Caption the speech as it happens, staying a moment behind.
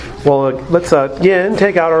Well, let's again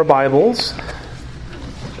take out our Bibles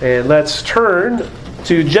and let's turn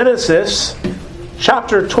to Genesis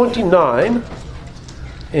chapter 29.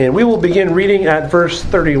 And we will begin reading at verse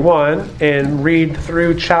 31 and read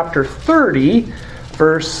through chapter 30,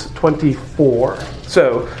 verse 24.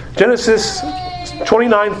 So, Genesis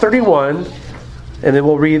 29:31, and then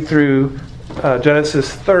we'll read through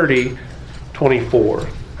Genesis 30:24.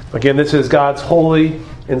 Again, this is God's holy,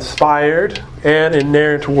 inspired, and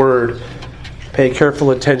inerrant word. Pay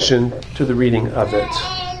careful attention to the reading of it.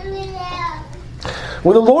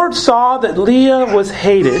 When the Lord saw that Leah was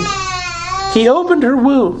hated, He opened her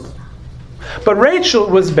womb. But Rachel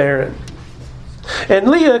was barren. And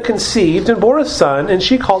Leah conceived and bore a son, and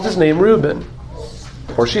she called his name Reuben.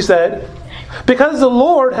 For she said, "Because the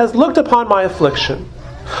Lord has looked upon my affliction,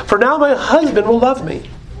 for now my husband will love me."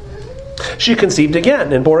 She conceived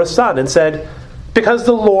again and bore a son, and said, "Because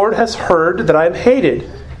the Lord has heard that I am hated,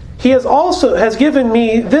 He has given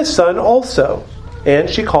me this son also." And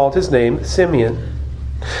she called his name Simeon.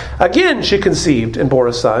 Again she conceived and bore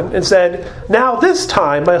a son, and said, "Now this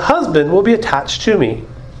time my husband will be attached to me,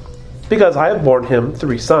 because I have borne him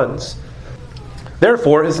 3 sons."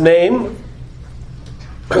 Therefore his name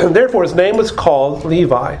was called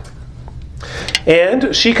Levi.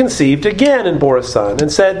 And she conceived again and bore a son,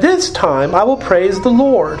 and said, "This time I will praise the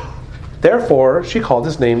Lord." Therefore she called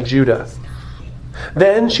his name Judah.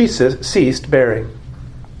 Then she ceased bearing.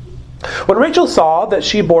 When Rachel saw that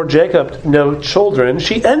she bore Jacob no children,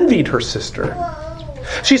 she envied her sister.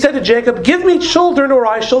 She said to Jacob, "Give me children, or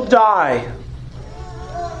I shall die."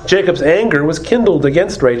 Jacob's anger was kindled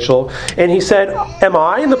against Rachel, and he said, "Am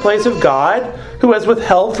I in the place of God, who has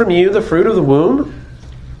withheld from you the fruit of the womb?"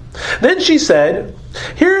 Then she said,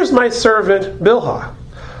 "Here is my servant Bilhah.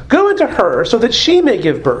 Go into her, so that she may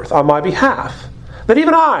give birth on my behalf, that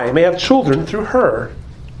even I may have children through her."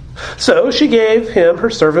 So she gave him her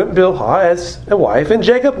servant Bilhah as a wife, and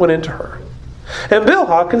Jacob went into her. And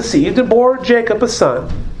Bilhah conceived and bore Jacob a son.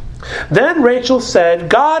 Then Rachel said,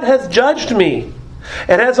 "God has judged me,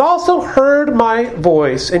 and has also heard my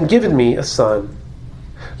voice, and given me a son."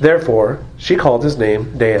 Therefore she called his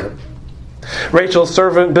name Dan. Rachel's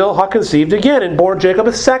servant Bilhah conceived again, and bore Jacob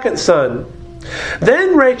a second son.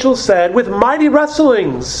 Then Rachel said, "With mighty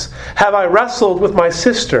wrestlings have I wrestled with my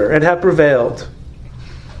sister, and have prevailed."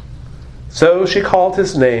 So she called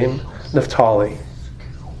his name Naphtali.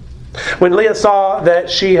 When Leah saw that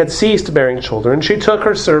she had ceased bearing children, she took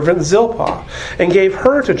her servant Zilpah, and gave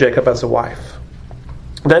her to Jacob as a wife.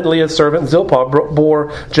 Then Leah's servant Zilpah bore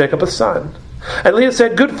Jacob a son. And Leah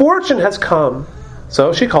said, "Good fortune has come."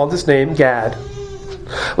 So she called his name Gad.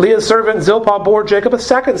 Leah's servant Zilpah bore Jacob a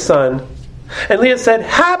second son. And Leah said,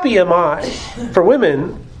 "Happy am I, for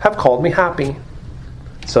women have called me happy."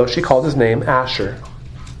 So she called his name Asher.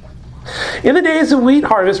 In the days of wheat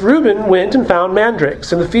harvest, Reuben went and found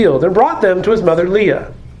mandrakes in the field, and brought them to his mother Leah.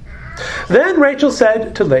 Then Rachel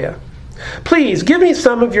said to Leah, "Please give me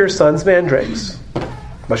some of your son's mandrakes."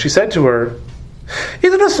 But she said to her,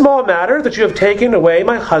 "Is it a small matter that you have taken away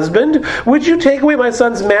my husband? Would you take away my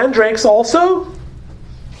son's mandrakes also?"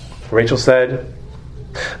 Rachel said,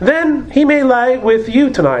 "Then he may lie with you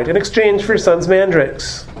tonight in exchange for your son's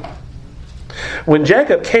mandrakes." When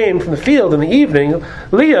Jacob came from the field in the evening,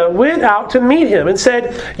 Leah went out to meet him and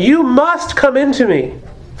said, "You must come in to me,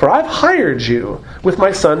 for I've hired you with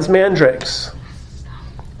my son's mandrakes."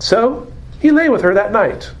 So he lay with her that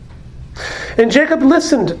night. And Jacob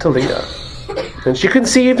listened to Leah, and she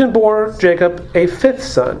conceived and bore Jacob a 5th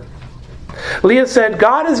son. Leah said,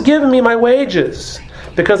 "God has given me my wages,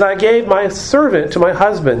 because I gave my servant to my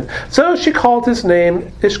husband." So she called his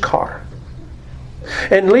name Ishkar.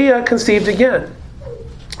 And Leah conceived again,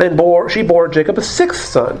 and she bore Jacob a 6th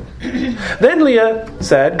son. Then Leah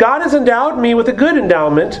said, "God has endowed me with a good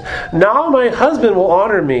endowment. Now my husband will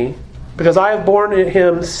honor me, because I have borne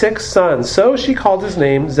him 6 sons." So she called his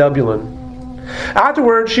name Zebulun.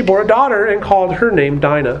 Afterwards she bore a daughter, and called her name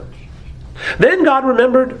Dinah. Then God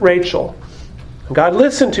remembered Rachel, and God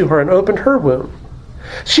listened to her and opened her womb.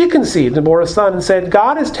 She conceived and bore a son, and said,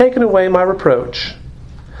 "God has taken away my reproach."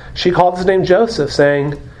 She called his name Joseph,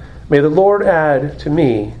 saying, "May the Lord add to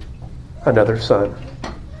me another son."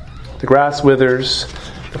 The grass withers,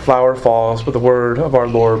 the flower falls, but the word of our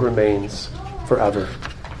Lord remains forever.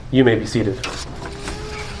 You may be seated.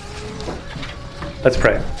 Let's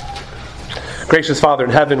pray. Gracious Father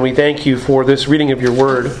in heaven, we thank you for this reading of your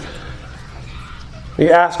word.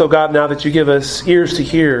 We ask, O God, now that you give us ears to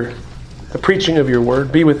hear the preaching of your word.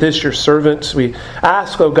 Be with this, your servant. We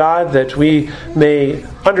ask, O God, that we may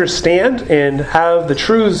understand and have the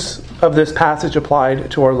truths of this passage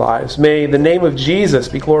applied to our lives. May the name of Jesus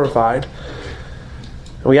be glorified.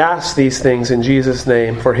 And we ask these things in Jesus'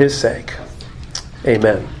 name for His sake.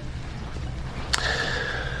 Amen.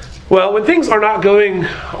 Well, when things are not going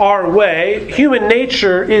our way, human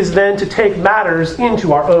nature is then to take matters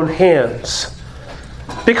into our own hands.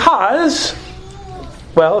 Because,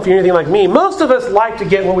 well, if you're anything like me, most of us like to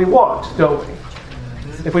get what we want, don't we?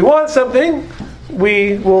 If we want something,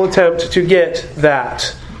 we will attempt to get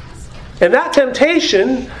that. And that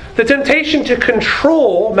temptation, the temptation to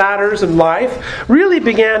control matters in life, really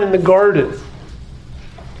began in the garden,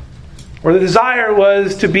 where the desire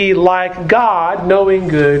was to be like God, knowing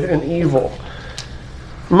good and evil.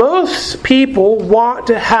 Most people want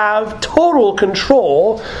to have total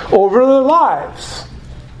control over their lives.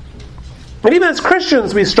 And even as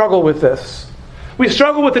Christians, we struggle with this. We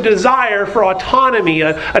struggle with a desire for autonomy,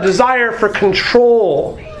 a desire for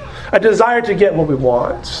control, a desire to get what we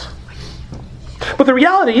want. But the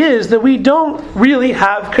reality is that we don't really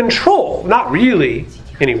have control. Not really,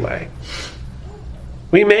 anyway.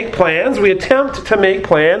 We make plans, we attempt to make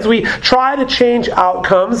plans, we try to change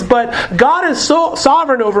outcomes, but God is so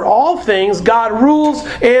sovereign over all things. God rules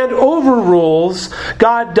and overrules.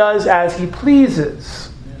 God does as He pleases,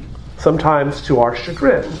 sometimes to our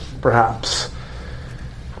chagrin, perhaps.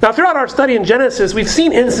 Now, throughout our study in Genesis, we've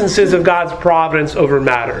seen instances of God's providence over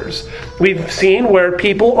matters. We've seen where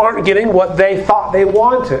people aren't getting what they thought they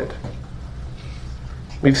wanted.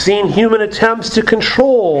 We've seen human attempts to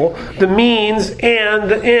control the means and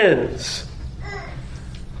the ends.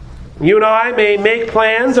 You and I may make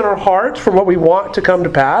plans in our heart for what we want to come to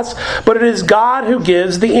pass, but it is God who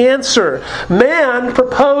gives the answer. Man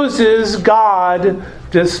proposes, God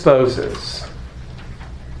disposes.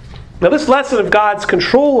 Now, this lesson of God's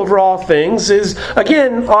control over all things is,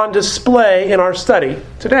 again, on display in our study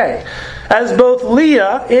today, as both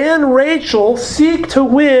Leah and Rachel seek to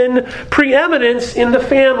win preeminence in the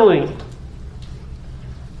family.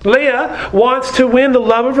 Leah wants to win the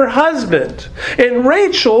love of her husband, and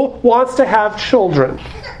Rachel wants to have children,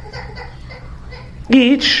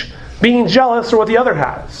 each being jealous for what the other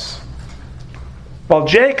has, while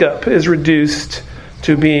Jacob is reduced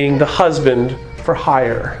to being the husband for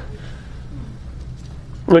hire.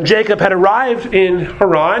 When Jacob had arrived in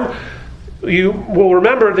Haran, you will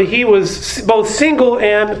remember that he was both single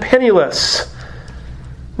and penniless.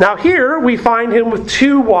 Now here we find him with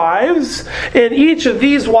 2 wives, and each of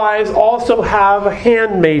these wives also have a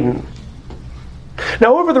handmaiden.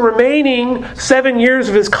 Now over the remaining 7 years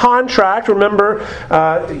of his contract, remember,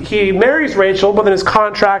 he marries Rachel, but then is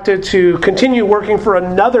contracted to continue working for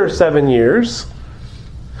another 7 years.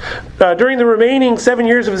 During the remaining 7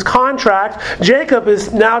 years of his contract, Jacob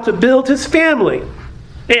is now to build his family.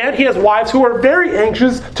 And he has wives who are very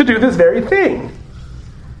anxious to do this very thing.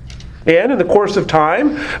 And in the course of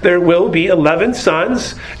time, there will be 11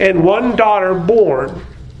 sons and 1 daughter born.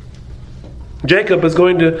 Jacob is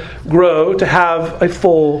going to grow to have a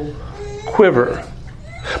full quiver.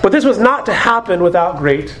 But this was not to happen without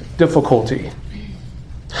great difficulty.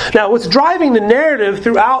 Now, what's driving the narrative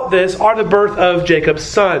throughout this are the birth of Jacob's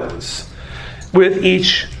sons, with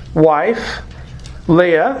each wife,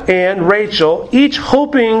 Leah and Rachel, each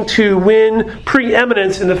hoping to win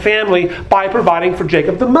preeminence in the family by providing for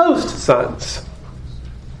Jacob the most sons.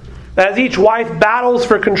 As each wife battles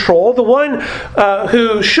for control, the one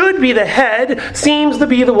who should be the head seems to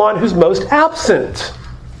be the one who's most absent.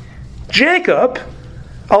 Jacob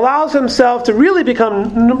allows himself to really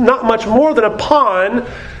become not much more than a pawn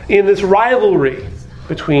in this rivalry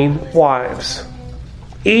between wives.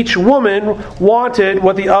 Each woman wanted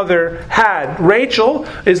what the other had. Rachel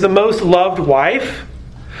is the most loved wife.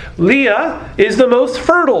 Leah is the most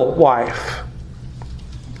fertile wife.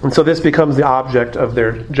 And so this becomes the object of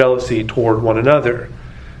their jealousy toward one another.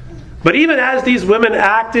 But even as these women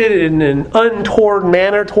acted in an untoward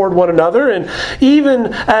manner toward one another, and even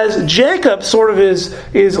as Jacob sort of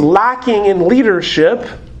is lacking in leadership,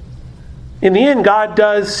 in the end, God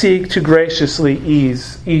does seek to graciously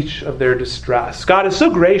ease each of their distress. God is so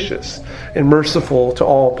gracious and merciful to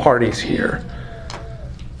all parties here.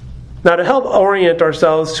 Now, to help orient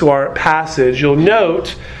ourselves to our passage, you'll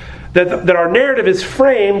note that our narrative is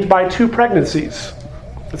framed by 2 pregnancies.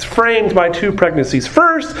 It's framed by 2 pregnancies.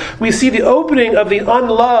 First, we see the opening of the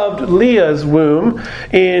unloved Leah's womb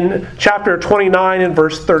in chapter 29 and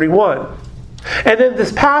verse 31. And then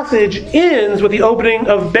this passage ends with the opening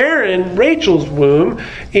of barren Rachel's womb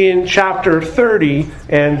in chapter 30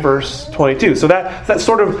 and verse 22. So that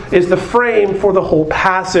sort of is the frame for the whole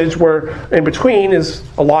passage, where in between is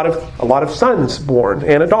a lot of sons born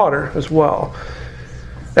and a daughter as well.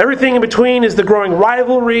 Everything in between is the growing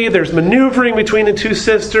rivalry. There's maneuvering between the two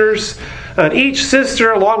sisters. And each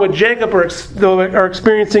sister, along with Jacob, are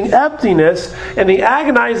experiencing emptiness and the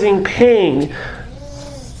agonizing pain.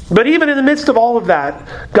 But even in the midst of all of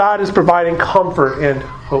that, God is providing comfort and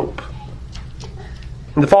hope.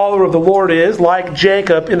 And the follower of the Lord is, like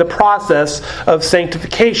Jacob, in the process of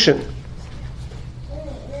sanctification.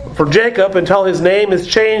 For Jacob, until his name is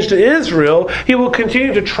changed to Israel, he will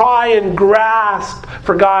continue to try and grasp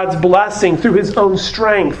for God's blessing through his own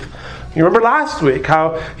strength. You remember last week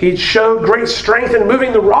how he showed great strength in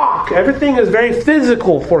moving the rock. Everything is very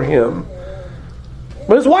physical for him.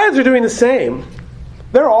 But his wives are doing the same.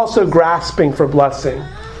 They're also grasping for blessing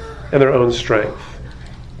in their own strength.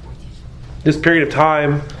 This period of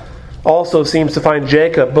time also seems to find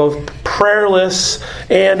Jacob both prayerless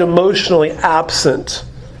and emotionally absent.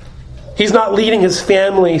 He's not leading his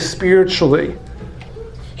family spiritually.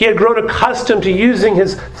 He had grown accustomed to using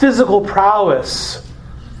his physical prowess.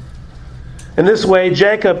 In this way,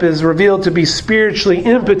 Jacob is revealed to be spiritually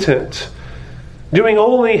impotent, doing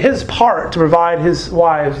only his part to provide his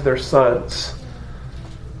wives their sons.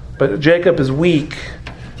 But Jacob is weak,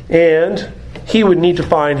 and he would need to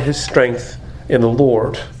find his strength in the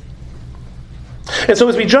Lord. And so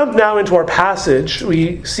as we jump now into our passage,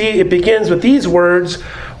 we see it begins with these words,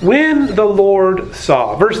 when the Lord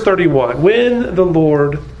saw. Verse 31, when the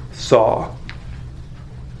Lord saw.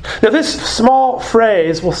 Now this small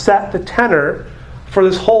phrase will set the tenor for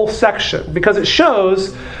this whole section, because it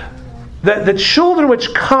shows that the children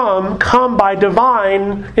which come by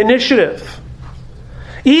divine initiative.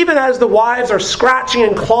 Even as the wives are scratching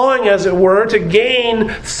and clawing, as it were, to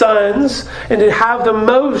gain sons and to have the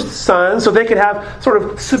most sons so they could have sort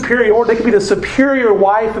of superior, they could be the superior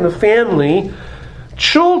wife in the family.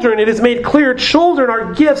 Children, it is made clear, children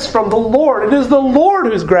are gifts from the Lord. It is the Lord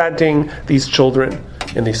who is granting these children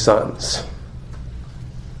and these sons.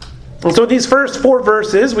 And so in these first 4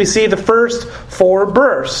 verses, we see the first 4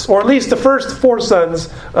 births, or at least the first 4 sons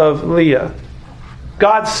of Leah.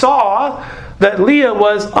 God saw that Leah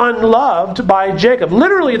was unloved by Jacob.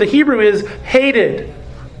 Literally, the Hebrew is hated.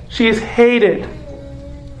 She is hated.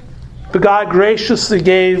 But God graciously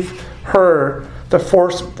gave her the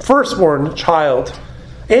firstborn child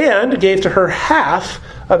and gave to her half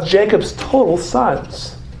of Jacob's total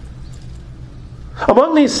sons.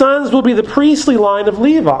 Among these sons will be the priestly line of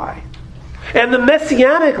Levi and the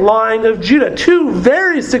messianic line of Judah, 2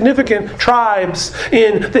 very significant tribes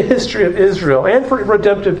in the history of Israel and for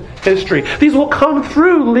redemptive history. These will come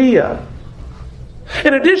through Leah.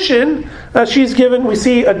 In addition, we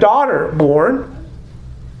see a daughter born.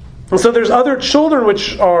 And so there's other children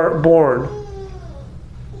which are born.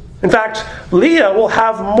 In fact, Leah will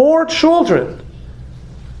have more children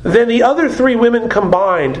than the other 3 women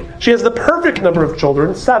combined. She has the perfect number of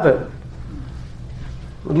children, 7.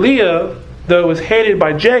 Leah, though was hated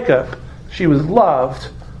by Jacob, she was loved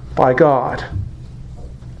by God.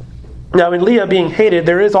 Now, in Leah being hated,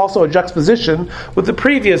 there is also a juxtaposition with the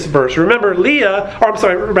previous verse. Remember,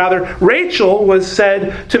 Rachel was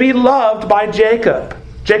said to be loved by Jacob.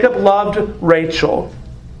 Jacob loved Rachel,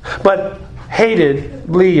 but hated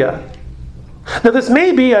Leah. Now, this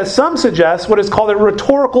may be, as some suggest, what is called a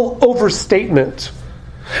rhetorical overstatement.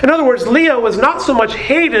 In other words, Leah was not so much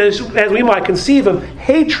hated as we might conceive of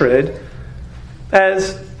hatred,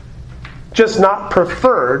 as just not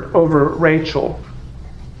preferred over Rachel.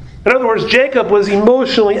 In other words, Jacob was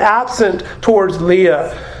emotionally absent towards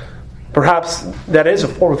Leah. Perhaps that is a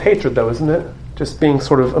form of hatred, though, isn't it? Just being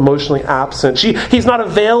sort of emotionally absent. He's not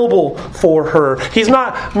available for her. He's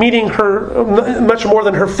not meeting her much more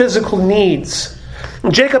than her physical needs.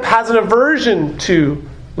 Jacob has an aversion to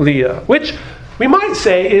Leah, which we might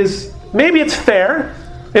say is, maybe it's fair.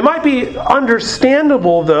 It might be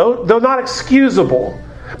understandable, though not excusable.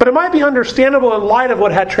 But it might be understandable in light of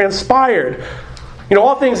what had transpired.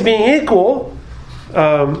 All things being equal,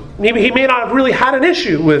 maybe he may not have really had an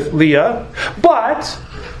issue with Leah, but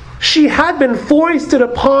she had been foisted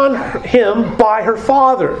upon him by her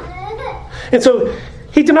father. And so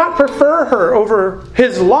he did not prefer her over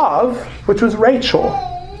his love, which was Rachel.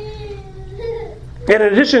 And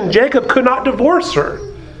in addition, Jacob could not divorce her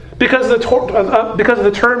because of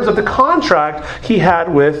the terms of the contract he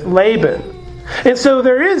had with Laban. And so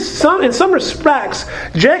there is in some respects,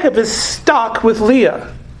 Jacob is stuck with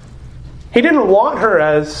Leah. He didn't want her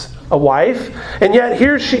as a wife, and yet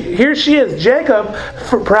here she is. Jacob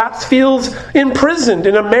perhaps feels imprisoned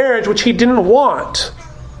in a marriage which he didn't want,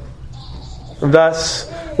 and thus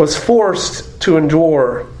was forced to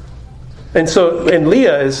endure. And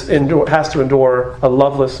Leah has to endure a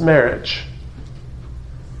loveless marriage.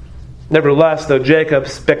 Nevertheless, though Jacob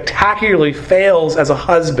spectacularly fails as a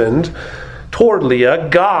husband toward Leah,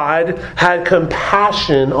 God had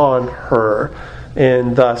compassion on her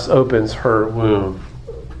and thus opens her womb.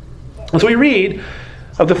 And so we read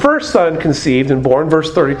of the first son conceived and born,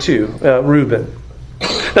 verse 32, Reuben.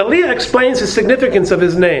 Now Leah explains the significance of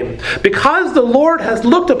his name. Because the Lord has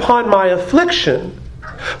looked upon my affliction,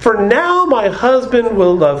 for now my husband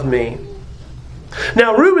will love me.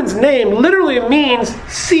 Now Reuben's name literally means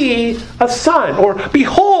see a son, or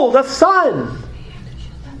behold a son.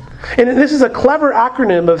 And this is a clever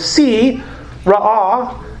acronym of see,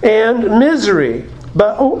 ra'ah, and misery,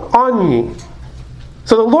 ba'ani.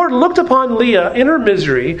 So the Lord looked upon Leah in her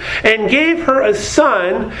misery and gave her a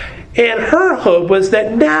son, and her hope was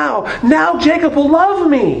that now Jacob will love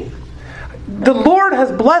me. The Lord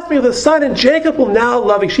has blessed me with a son, and Jacob will now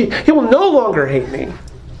love me. He will no longer hate me.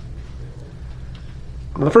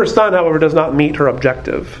 The first son, however, does not meet her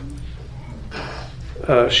objective.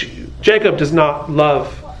 Jacob does not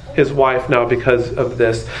love his wife now because of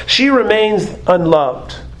this. She remains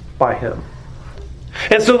unloved by him.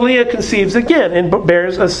 And so Leah conceives again and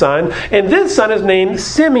bears a son, and this son is named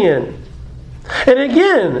Simeon. And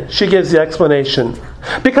again, she gives the explanation.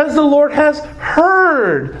 Because the Lord has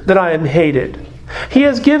heard that I am hated, He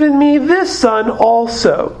has given me this son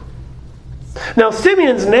also. Now,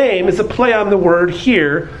 Simeon's name is a play on the word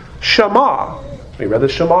here, Shema. We read the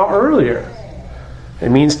Shema earlier. It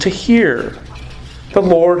means to hear. The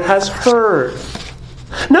Lord has heard.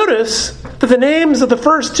 Notice that the names of the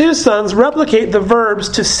first two sons replicate the verbs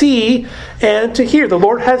to see and to hear. The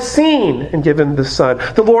Lord has seen and given the son.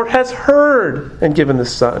 The Lord has heard and given the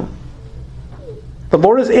son. The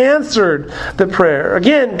Lord has answered the prayer.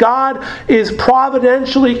 Again, God is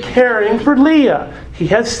providentially caring for Leah. He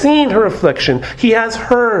has seen her affliction. He has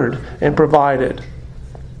heard and provided.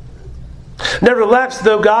 Nevertheless,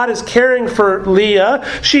 though God is caring for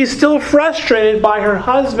Leah, she's still frustrated by her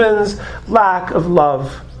husband's lack of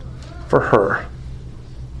love for her.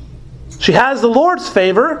 She has the Lord's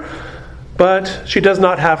favor, but she does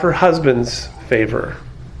not have her husband's favor.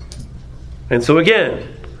 And so again,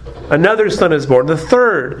 another son is born, the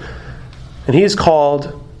third, and he's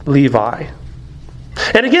called Levi.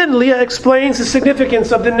 And again, Leah explains the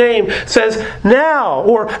significance of the name. Says, now,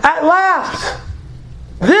 or at last,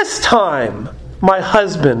 this time my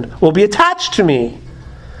husband will be attached to me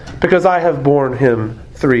because I have borne him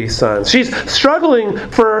 3 sons. She's struggling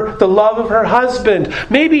for the love of her husband.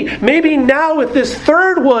 Maybe now with this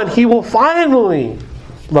third one, he will finally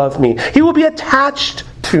love me. He will be attached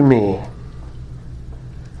to me.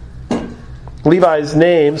 Levi's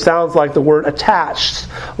name sounds like the word attached,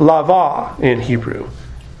 lava in Hebrew.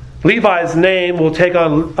 Levi's name will take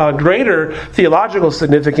on greater theological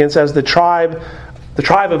significance as the tribe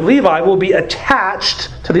of Levi will be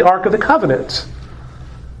attached to the Ark of the Covenant.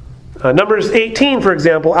 Numbers 18, for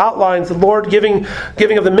example, outlines the Lord giving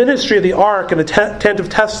of the ministry of the Ark and the tent of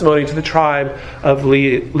testimony to the tribe of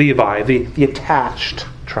Levi, the attached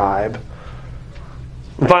tribe.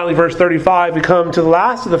 And finally, verse 35, we come to the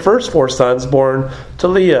last of the first 4 sons born to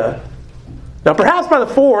Leah. Now, perhaps by the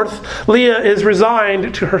 4th, Leah is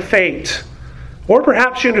resigned to her fate. Or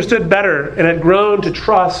perhaps she understood better and had grown to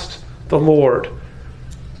trust the Lord.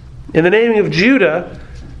 In the naming of Judah,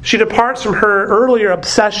 she departs from her earlier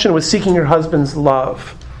obsession with seeking her husband's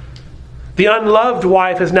love. The unloved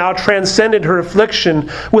wife has now transcended her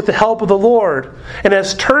affliction with the help of the Lord and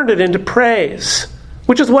has turned it into praise,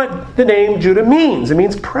 which is what the name Judah means. It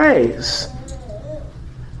means praise.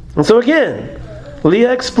 And so again,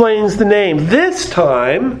 Leah explains the name. This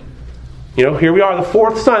time, here we are, the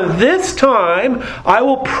 4th son. This time, I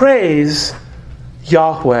will praise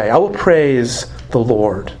Yahweh. I will praise the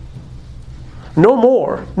Lord. No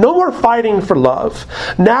more fighting for love.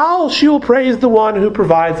 Now she will praise the one who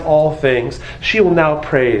provides all things. She will now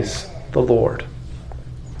praise the Lord.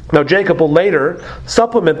 Now Jacob will later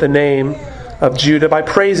supplement the name of Judah by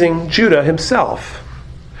praising Judah himself.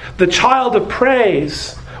 The child of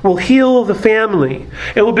praise will heal the family.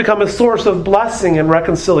 It will become a source of blessing and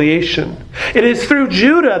reconciliation. It is through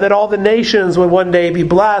Judah that all the nations will one day be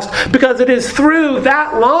blessed, because it is through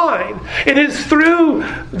that line. It is through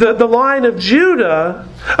the line of Judah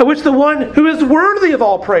of which the one who is worthy of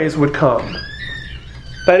all praise would come.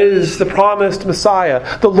 That is the promised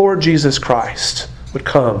Messiah, the Lord Jesus Christ, would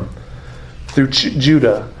come through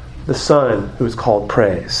Judah, the son who is called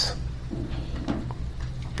praise.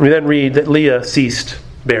 We then read that Leah ceased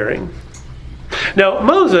bearing. Now,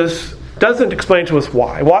 Moses doesn't explain to us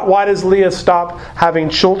why. Why does Leah stop having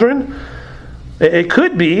children? It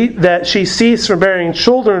could be that she ceased from bearing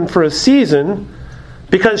children for a season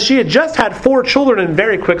because she had just had 4 children in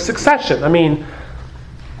very quick succession. I mean,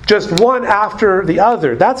 just one after the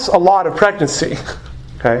other. That's a lot of pregnancy.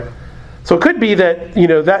 Okay? So it could be that,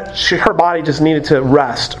 her body just needed to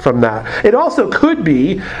rest from that. It also could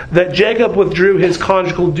be that Jacob withdrew his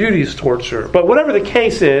conjugal duties towards her. But whatever the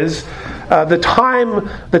case is, the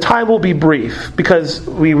time will be brief, because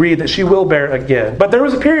we read that she will bear again. But there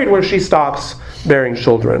was a period where she stops bearing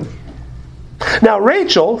children. Now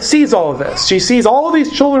Rachel sees all of this. She sees all of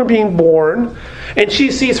these children being born, and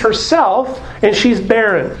she sees herself, and she's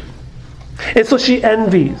barren. And so she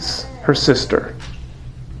envies her sister.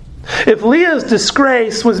 If Leah's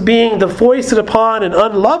disgrace was being the foisted upon an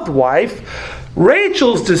unloved wife,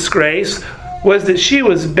 Rachel's disgrace was that she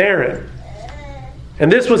was barren.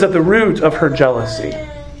 And this was at the root of her jealousy.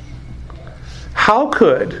 How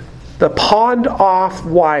could the pawned-off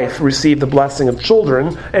wife receive the blessing of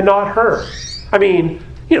children and not her? I mean,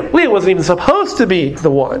 Leah wasn't even supposed to be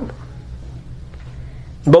the one.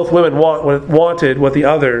 Both women wanted what the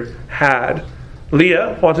other had.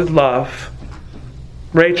 Leah wanted love.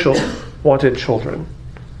 Rachel wanted children.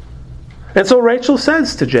 And so Rachel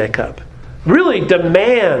says to Jacob, really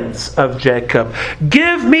demands of Jacob,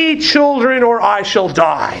 "Give me children or I shall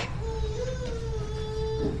die."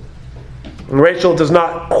 And Rachel does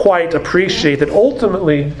not quite appreciate that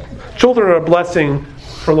ultimately children are a blessing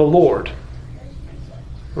from the Lord.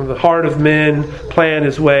 The heart of men plan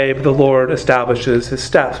his way, but the Lord establishes his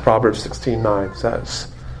steps, Proverbs 16:9 says.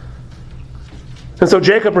 And so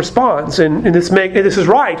Jacob responds, and this is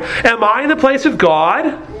right. "Am I in the place of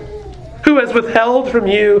God, who has withheld from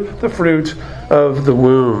you the fruit of the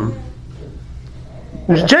womb?"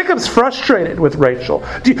 Jacob's frustrated with Rachel.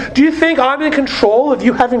 Do you think I'm in control of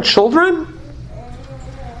you having children?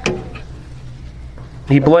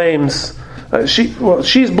 He blames,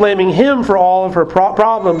 she's blaming him for all of her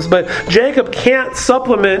problems, but Jacob can't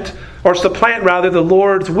supplant the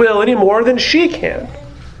Lord's will any more than she can.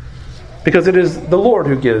 Because it is the Lord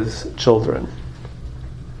who gives children.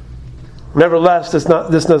 Nevertheless,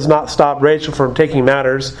 this does not stop Rachel from taking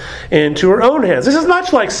matters into her own hands. This is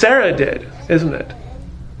much like Sarah did, isn't it?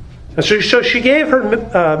 And so she gave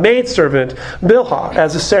her maidservant Bilhah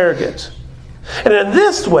as a surrogate. And in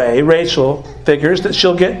this way, Rachel figures that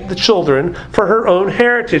she'll get the children for her own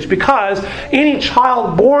heritage, because any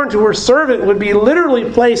child born to her servant would be literally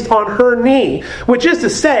placed on her knee, which is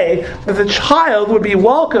to say that the child would be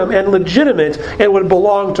welcome and legitimate and would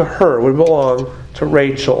belong to her, would belong to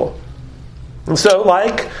Rachel. And so,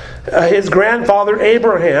 like his grandfather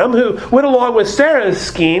Abraham, who went along with Sarah's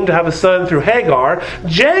scheme to have a son through Hagar,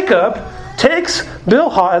 Jacob takes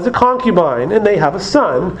Bilhah as a concubine, and they have a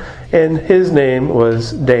son, and his name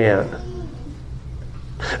was Dan.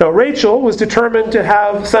 Now Rachel was determined to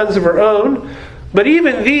have sons of her own, but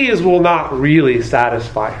even these will not really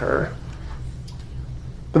satisfy her.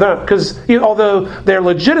 Because although they're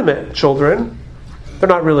legitimate children, they're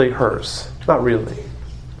not really hers. Not really.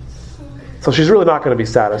 So she's really not going to be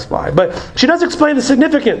satisfied. But she does explain the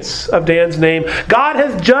significance of Dan's name. "God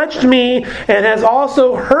has judged me and has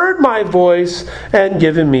also heard my voice and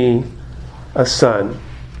given me a son."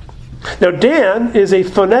 Now Dan is a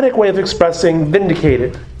phonetic way of expressing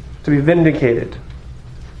vindicated, to be vindicated.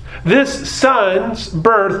 This son's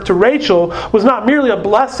birth to Rachel was not merely a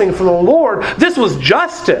blessing from the Lord. This was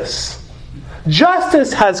justice.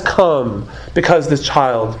 Justice has come because this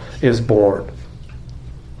child is born.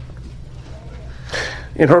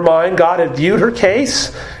 In her mind, God had viewed her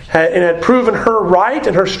case and had proven her right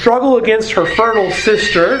in her struggle against her fertile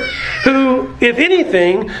sister, who, if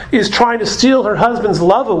anything, is trying to steal her husband's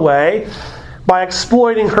love away by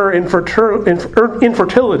exploiting her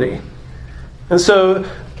infertility. And so,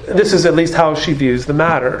 this is at least how she views the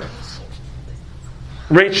matter.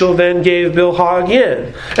 Rachel then gave Bilhah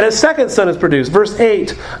again, and a second son is produced. Verse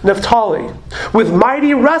 8, Naphtali. "With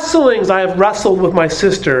mighty wrestlings I have wrestled with my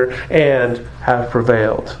sister and have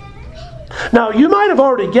prevailed." Now, you might have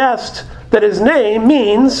already guessed that his name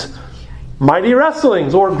means mighty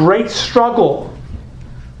wrestlings or great struggle.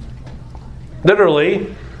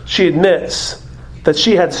 Literally, she admits that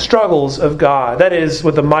she had struggles of God. That is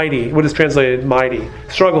what is translated mighty.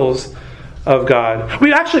 Struggles of God.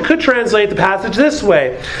 We actually could translate the passage this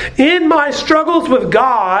way: "In my struggles with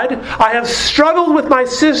God, I have struggled with my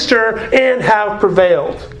sister and have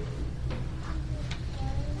prevailed."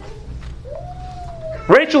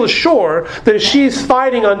 Rachel is sure that she's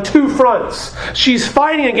fighting on two fronts. She's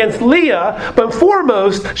fighting against Leah, but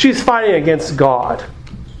foremost, she's fighting against God.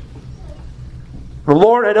 The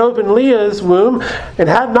Lord had opened Leah's womb and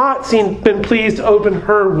had not been pleased to open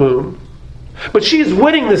her womb. But she's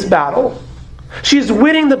winning this battle. She's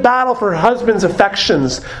winning the battle for her husband's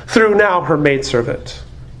affections through now her maidservant.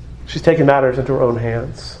 She's taking matters into her own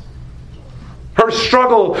hands. Her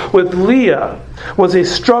struggle with Leah was a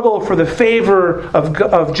struggle for the favor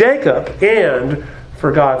of Jacob and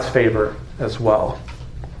for God's favor as well.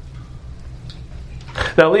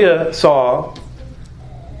 Now Leah saw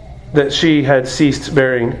that she had ceased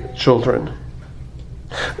bearing children.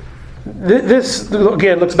 This,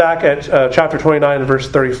 again, looks back at chapter 29 and verse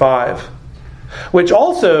 35, which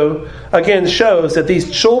also, again, shows that these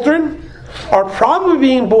children are probably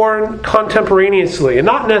being born contemporaneously and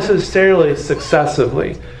not necessarily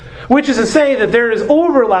successively, which is to say that there is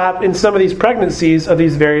overlap in some of these pregnancies of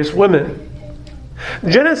these various women.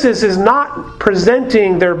 Genesis is not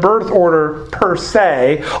presenting their birth order per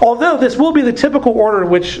se, although this will be the typical order in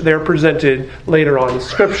which they're presented later on in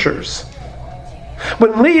Scriptures.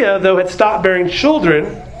 When Leah, though, had stopped bearing children,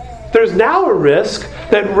 there's now a risk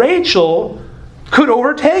that Rachel could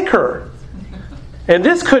overtake her. And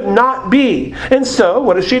this could not be. And so,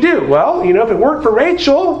 what does she do? Well, if it worked for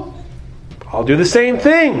Rachel, I'll do the same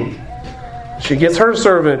thing. She gets her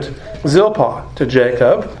servant Zilpah to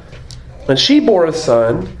Jacob, and she bore a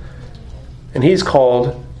son, and he's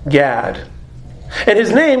called Gad. And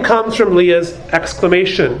his name comes from Leah's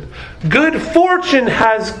exclamation, "Good fortune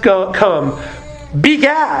has come."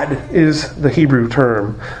 Begad is the Hebrew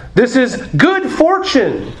term. This is good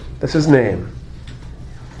fortune. That's his name.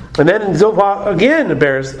 And then Zilpah again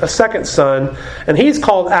bears a second son, and he's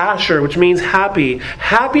called Asher, which means happy.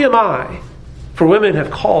 Happy am I, for women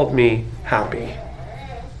have called me happy.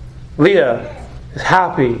 Leah is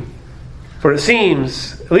happy, for it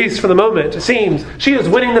seems, at least for the moment, it seems she is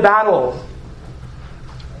winning the battle.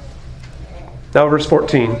 Now verse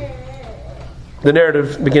 14. The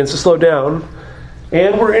narrative begins to slow down,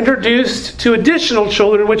 and we're introduced to additional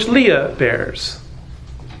children which Leah bears.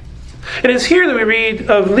 And it's here that we read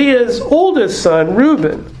of Leah's oldest son,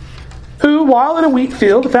 Reuben, who, while in a wheat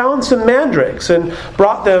field, found some mandrakes and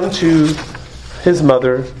brought them to his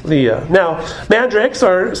mother, Leah. Now, mandrakes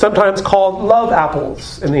are sometimes called love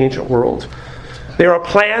apples in the ancient world. They are a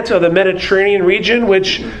plant of the Mediterranean region,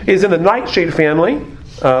 which is in the nightshade family,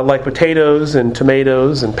 like potatoes and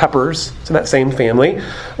tomatoes and peppers. It's in that same family.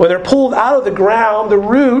 When they're pulled out of the ground, the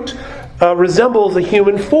root resembles a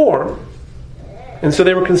human form. And so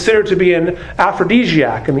they were considered to be an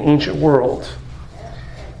aphrodisiac in the ancient world.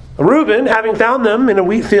 Reuben, having found them in a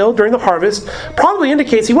wheat field during the harvest, probably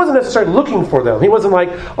indicates he wasn't necessarily looking for them. He wasn't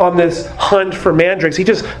like on this hunt for mandrakes. He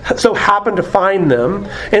just so happened to find them,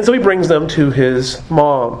 and so he brings them to his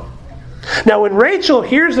mom. Now, when Rachel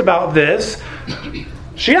hears about this,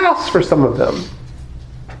 she asks for some of them.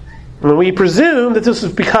 And we presume that this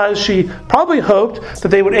was because she probably hoped that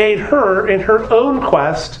they would aid her in her own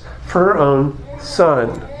quest for her own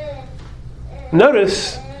son.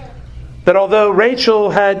 Notice that although Rachel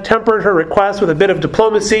had tempered her request with a bit of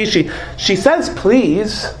diplomacy, she says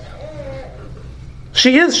please.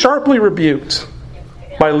 She is sharply rebuked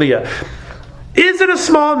by Leah. Is it a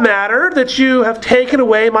small matter that you have taken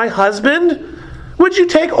away my husband? Would you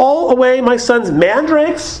take away my son's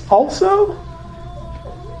mandrakes also?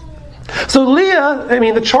 So Leah,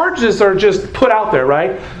 the charges are just put out there,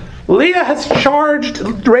 right? Leah has charged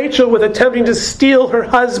Rachel with attempting to steal her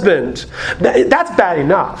husband. That's bad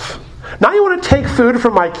enough. Now you want to take food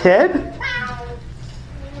from my kid?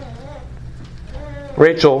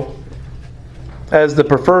 Rachel, as the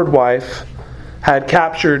preferred wife, had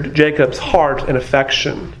captured Jacob's heart and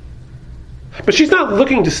affection. But she's not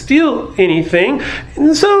looking to steal anything,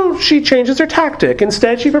 and so she changes her tactic.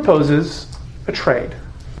 Instead, she proposes a trade.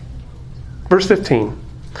 Verse 15.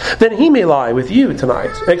 Then he may lie with you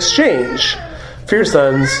tonight in exchange for your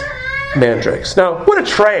son's mandrakes. Now, what a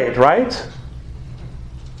trade, right?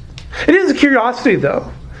 It is a curiosity, though.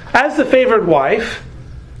 As the favored wife,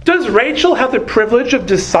 does Rachel have the privilege of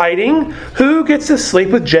deciding who gets to sleep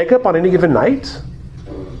with Jacob on any given night?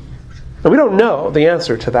 And we don't know the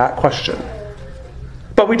answer to that question.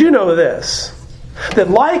 But we do know this, that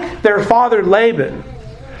like their father Laban,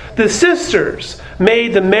 the sisters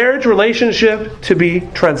made the marriage relationship to be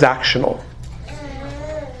transactional.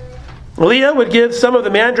 Leah would give some of the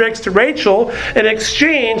mandrakes to Rachel in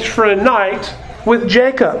exchange for a night with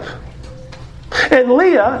Jacob. And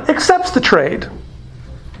Leah accepts the trade,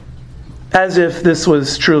 as if this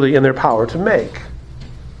was truly in their power to make.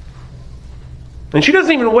 And she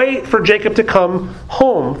doesn't even wait for Jacob to come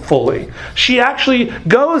home fully. She actually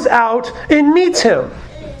goes out and meets him.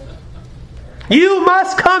 You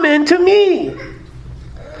must come into me.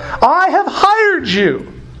 I have hired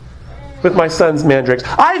you with my son's mandrakes.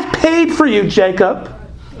 I've paid for you, Jacob.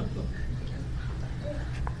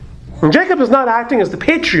 And Jacob is not acting as the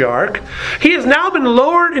patriarch. He has now been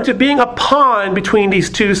lowered into being a pawn between these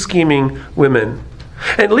two scheming women.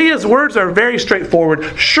 And Leah's words are very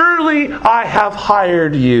straightforward. Surely I have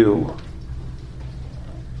hired you.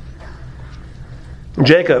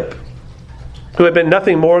 Jacob, who had been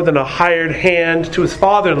nothing more than a hired hand to his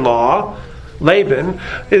father-in-law, Laban,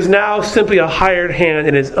 is now simply a hired hand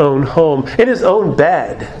in his own home, in his own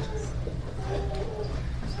bed.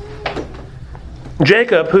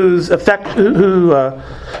 Jacob, whose affections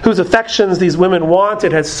these women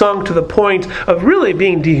wanted, has sunk to the point of really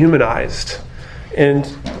being dehumanized. And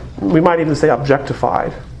we might even say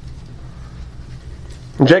objectified.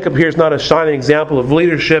 Jacob here is not a shining example of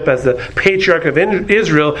leadership as the patriarch of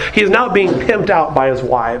Israel. He is now being pimped out by his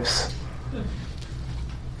wives.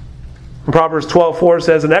 Proverbs 12:4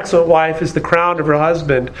 says, an excellent wife is the crown of her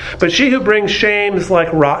husband, but she who brings shame is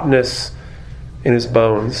like rottenness in his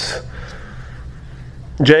bones.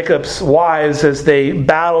 Jacob's wives, as they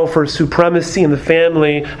battle for supremacy in the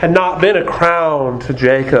family, had not been a crown to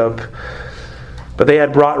Jacob, but they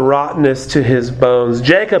had brought rottenness to his bones.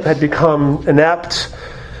 Jacob had become inept.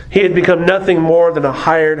 He had become nothing more than a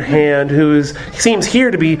hired hand who seems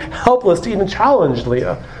here to be helpless to even challenge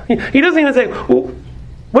Leah. He doesn't even say, well,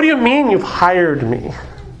 what do you mean you've hired me?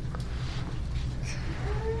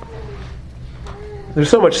 There's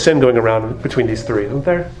so much sin going around between these three, isn't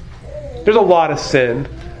there? There's a lot of sin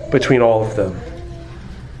between all of them.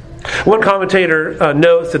 One commentator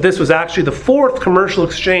notes that this was actually the fourth commercial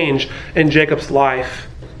exchange in Jacob's life.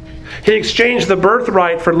 He exchanged the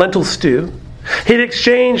birthright for lentil stew. He'd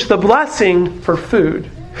exchanged the blessing for food.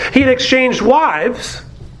 He'd exchanged wives.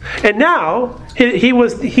 And now he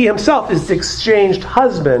himself is the exchanged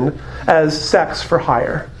husband as sex for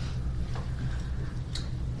hire.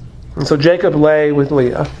 And so Jacob lay with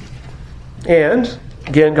Leah. And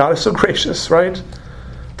again, God is so gracious, right?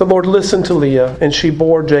 The Lord listened to Leah, and she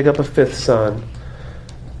bore Jacob a fifth son,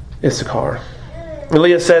 Issachar. And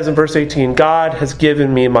Leah says in verse 18, God has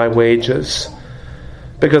given me my wages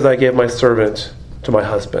because I gave my servant to my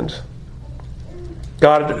husband.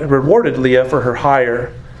 God rewarded Leah for her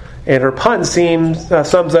hire, and her pun sums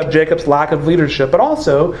up Jacob's lack of leadership, but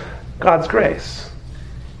also God's grace.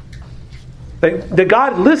 That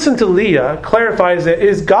God listened to Leah clarifies that it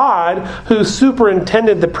is God who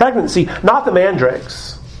superintended the pregnancy, not the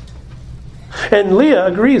mandrakes. And Leah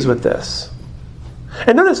agrees with this.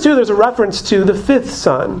 And notice too, there's a reference to the fifth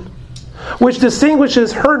son, which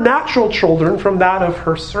distinguishes her natural children from that of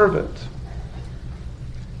her servant.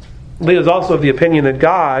 Leah is also of the opinion that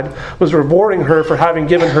God was rewarding her for having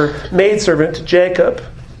given her maidservant to Jacob.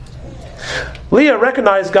 Leah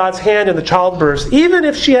recognized God's hand in the childbirth, even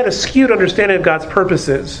if she had a skewed understanding of God's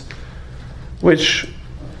purposes, which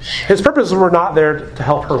his purposes were not there to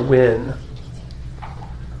help her win,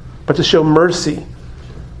 but to show mercy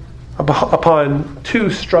upon two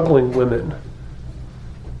struggling women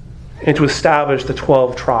and to establish the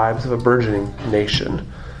 12 tribes of a burgeoning nation.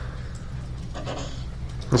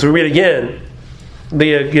 And so we read again,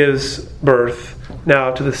 Leah gives birth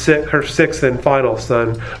now to her sixth and final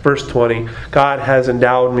son. Verse 20, God has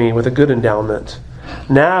endowed me with a good endowment.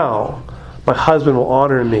 Now my husband will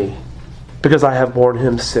honor me because I have borne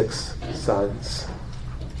him 6 sons.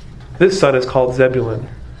 This son is called Zebulun,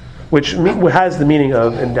 which has the meaning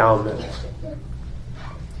of endowment.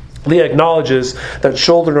 Leah acknowledges that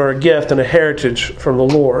children are a gift and a heritage from the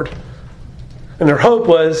Lord. And her hope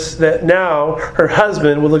was that now her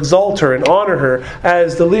husband will exalt her and honor her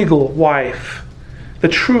as the legal wife, the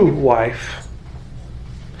true wife,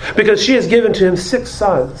 because she has given to him 6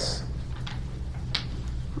 sons.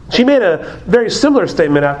 She made a very similar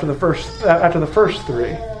statement after the first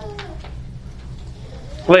 3.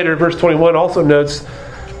 Later, verse 21 also notes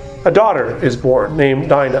a daughter is born named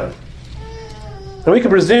Dinah. And we can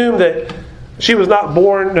presume that she was not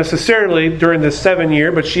born necessarily during this 7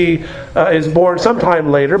 year, but she is born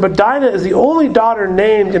sometime later. But Dinah is the only daughter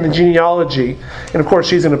named in the genealogy. And of course,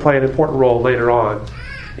 she's going to play an important role later on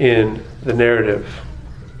in the narrative.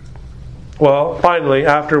 Well, finally,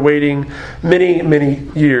 after waiting many, many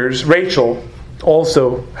years, Rachel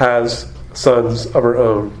also has sons of her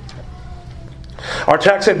own. Our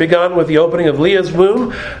text had begun with the opening of Leah's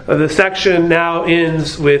womb. The section now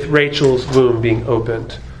ends with Rachel's womb being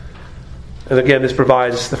opened. And again, this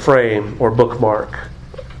provides the frame or bookmark.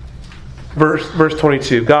 Verse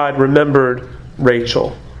 22, God remembered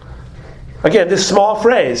Rachel. Again, this small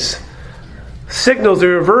phrase signals the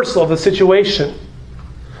reversal of the situation.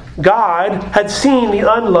 God had seen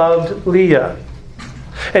the unloved Leah.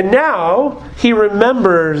 And now he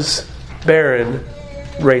remembers barren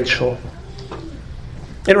Rachel.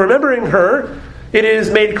 In remembering her, it is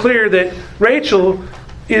made clear that Rachel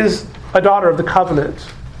is a daughter of the covenant.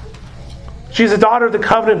 She's a daughter of the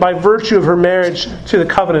covenant by virtue of her marriage to the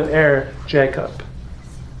covenant heir, Jacob.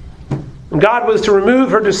 And God was to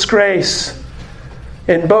remove her disgrace.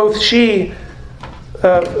 And both she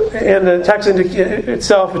and the text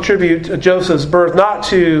itself attribute Joseph's birth not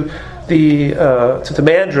to the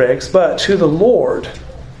mandrakes, but to the Lord.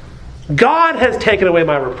 God has taken away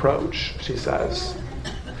my reproach, she says.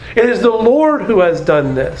 It is the Lord who has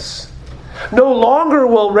done this. No longer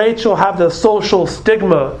will Rachel have the social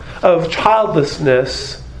stigma of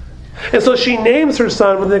childlessness. And so she names her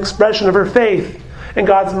son with an expression of her faith and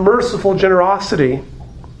God's merciful generosity.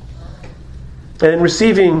 And in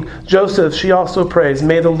receiving Joseph, she also prays,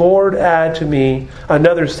 "May the Lord add to me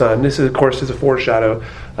another son." This, of course, is a foreshadow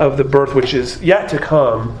of the birth which is yet to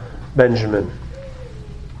come, Benjamin.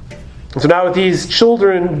 And so now with these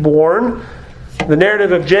children born, the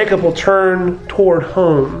narrative of Jacob will turn toward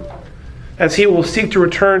home, as he will seek to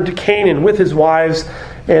return to Canaan with his wives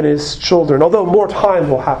and his children, although more time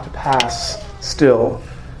will have to pass still.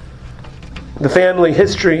 The family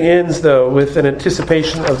history ends, though, with an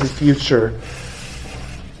anticipation of the future.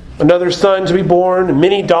 Another son to be born, and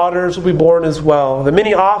many daughters will be born as well. The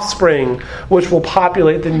many offspring which will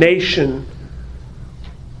populate the nation.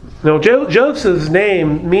 Now, Joseph's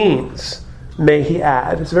name means, "May he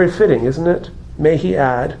add." It's very fitting, isn't it? May he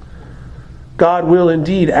add. God will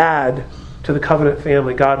indeed add to the covenant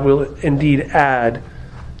family. God will indeed add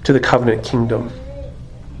to the covenant kingdom.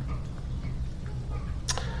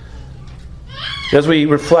 As we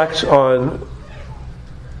reflect on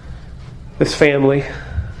this family,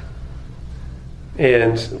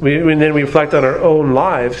 and then we reflect on our own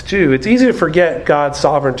lives too, it's easy to forget God's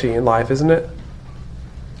sovereignty in life, isn't it?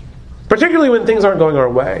 Particularly when things aren't going our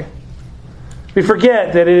way. We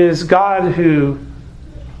forget that it is God who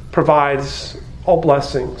provides all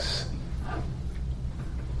blessings.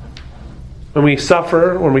 When we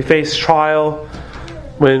suffer, when we face trial,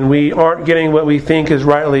 when we aren't getting what we think is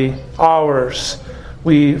rightly ours,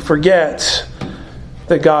 we forget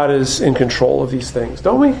that God is in control of these things,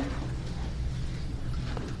 don't we?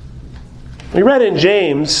 We read in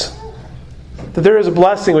James that there is a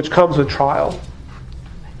blessing which comes with trial.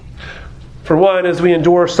 For one, as we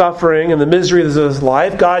endure suffering and the miseries of this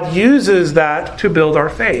life, God uses that to build our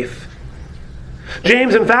faith.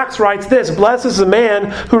 James, in fact, writes this: "Blessed is the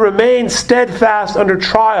man who remains steadfast under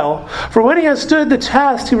trial. For when he has stood the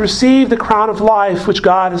test, he received the crown of life which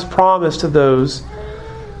God has promised to those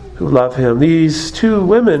who love him." These two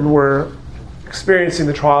women were experiencing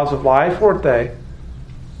the trials of life, weren't they?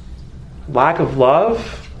 Lack of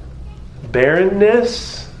love,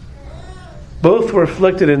 barrenness. Both were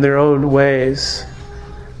afflicted in their own ways.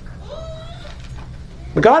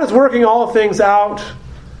 But God is working all things out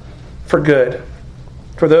for good,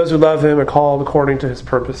 for those who love him are called according to his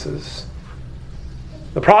purposes.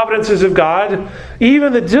 The providences of God,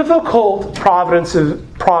 even the difficult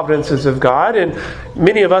providences of God, and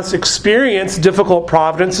many of us experience difficult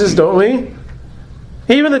providences, don't we?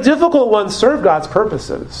 Even the difficult ones serve God's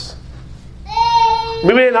purposes.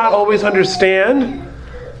 We may not always understand.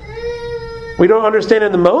 We don't understand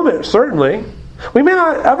in the moment, certainly. We may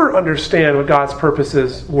not ever understand what God's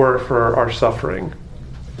purposes were for our suffering.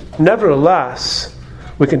 Nevertheless,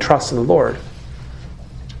 we can trust in the Lord.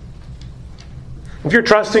 If you're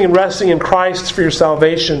trusting and resting in Christ for your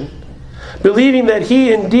salvation, believing that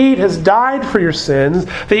he indeed has died for your sins,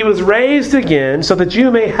 that he was raised again so that you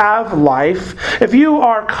may have life, if you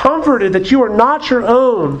are comforted that you are not your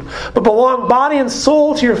own, but belong body and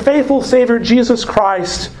soul to your faithful Savior Jesus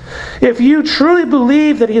Christ, if you truly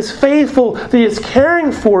believe that he is faithful, that he is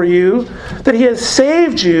caring for you, that he has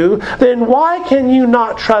saved you, then why can you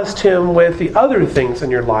not trust him with the other things in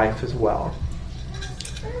your life as well?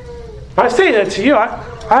 I say that to you, I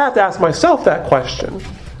have to ask myself that question.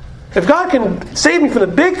 If God can save me from the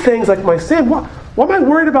big things like my sin, why am I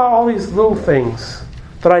worried about all these little things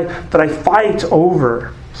that I fight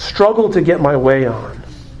over, struggle to get my way on?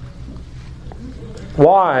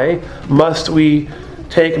 Why must we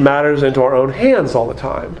take matters into our own hands all the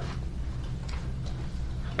time?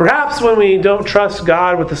 Perhaps when we don't trust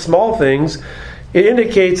God with the small things, it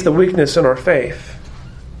indicates the weakness in our faith.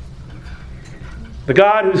 The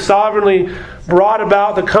God who sovereignly brought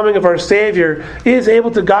about the coming of our Savior is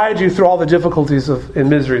able to guide you through all the difficulties and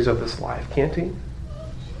miseries of this life, can't he?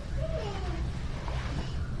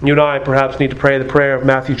 You and I perhaps need to pray the prayer of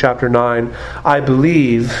Matthew chapter 9. I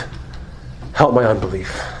believe, help my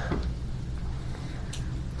unbelief.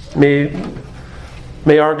 May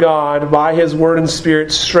our God, by his word and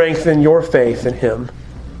spirit, strengthen your faith in him.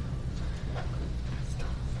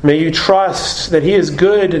 May you trust that He is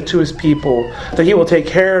good to His people, that He will take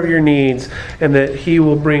care of your needs, and that He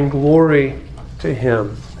will bring glory to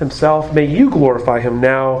Himself. May you glorify Him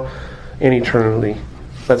now and eternally.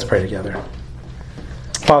 Let's pray together.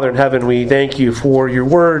 Father in heaven, we thank You for Your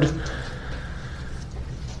word.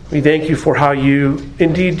 We thank You for how You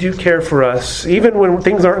indeed do care for us, even when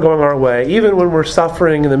things aren't going our way, even when we're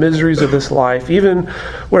suffering in the miseries of this life, even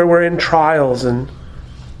where we're in trials. And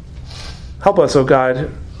help us, oh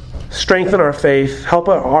God, strengthen our faith, help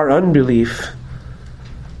our unbelief.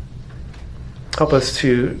 Help us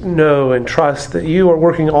to know and trust that You are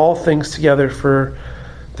working all things together for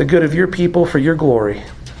the good of Your people, for Your glory.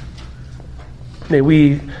 May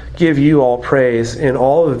we give You all praise in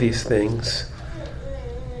all of these things.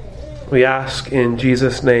 We ask in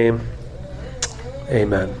Jesus' name,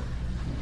 amen.